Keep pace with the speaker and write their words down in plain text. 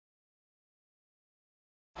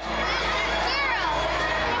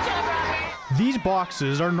These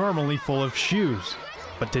boxes are normally full of shoes,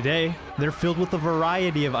 but today they're filled with a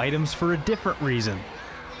variety of items for a different reason.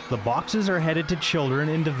 The boxes are headed to children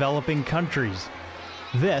in developing countries.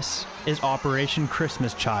 This is Operation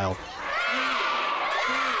Christmas Child.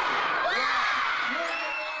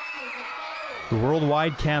 The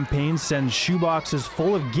worldwide campaign sends shoeboxes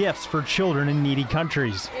full of gifts for children in needy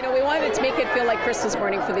countries. You know, we wanted to make it feel like Christmas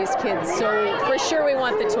morning for these kids. So for sure we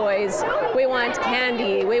want the toys, we want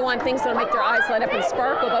candy, we want things that'll make their eyes light up and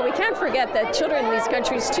sparkle, but we can't forget that children in these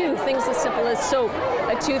countries too, things as simple as soap,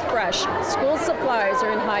 a toothbrush, school supplies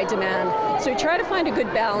are in high demand. So we try to find a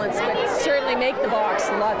good balance, but certainly make the box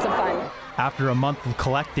lots of fun. After a month of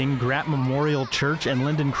collecting, Grant Memorial Church and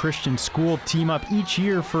Linden Christian School team up each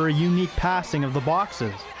year for a unique passing of the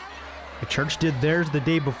boxes. The church did theirs the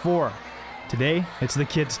day before. Today, it's the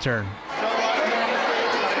kids' turn.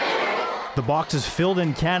 The boxes filled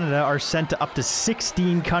in Canada are sent to up to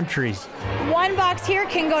 16 countries. One box here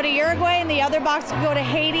can go to Uruguay and the other box can go to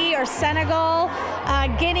Haiti or Senegal,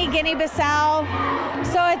 Guinea-Bissau.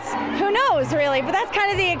 So it's, who knows really, but that's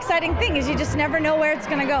kind of the exciting thing is you just never know where it's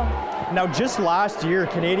gonna go. Now, just last year,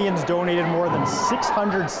 Canadians donated more than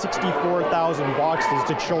 664,000 boxes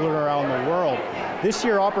to children around the world. This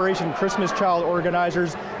year, Operation Christmas Child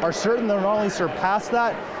organizers are certain they'll not only surpass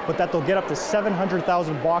that, but that they'll get up to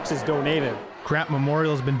 700,000 boxes donated. Grant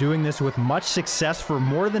Memorial has been doing this with much success for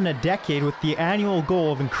more than a decade with the annual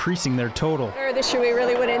goal of increasing their total. This year we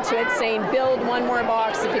really went into it saying build one more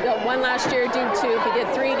box. If you built one last year, do two. If you did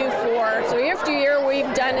three, do four. So year after year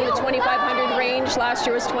we've done in the 2,500 range. Last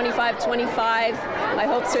year was 2,525. I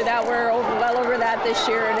hope so that we're well over that this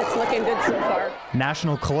year and it's looking good so far.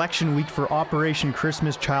 National Collection Week for Operation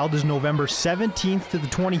Christmas Child is November 17th to the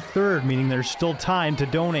 23rd, meaning there's still time to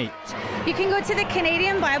donate. You can go to the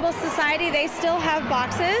Canadian Bible Society. They still have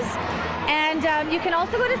boxes. And you can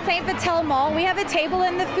also go to St. Vital Mall. We have a table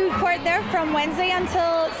in the food court there from Wednesday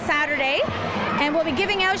until Saturday. And we'll be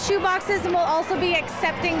giving out shoe boxes and we'll also be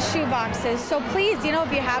accepting shoe boxes. So please, you know,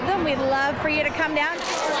 if you have them, we'd love for you to come down.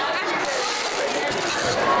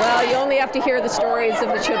 Well, you only have to hear the stories of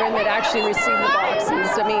the children that actually receive the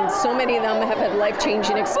boxes. I mean, so many of them have had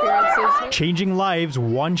life-changing experiences. Changing lives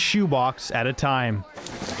one shoebox at a time.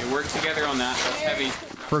 We work together on that. That's heavy.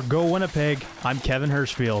 For Go Winnipeg, I'm Kevin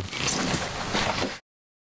Hirschfield.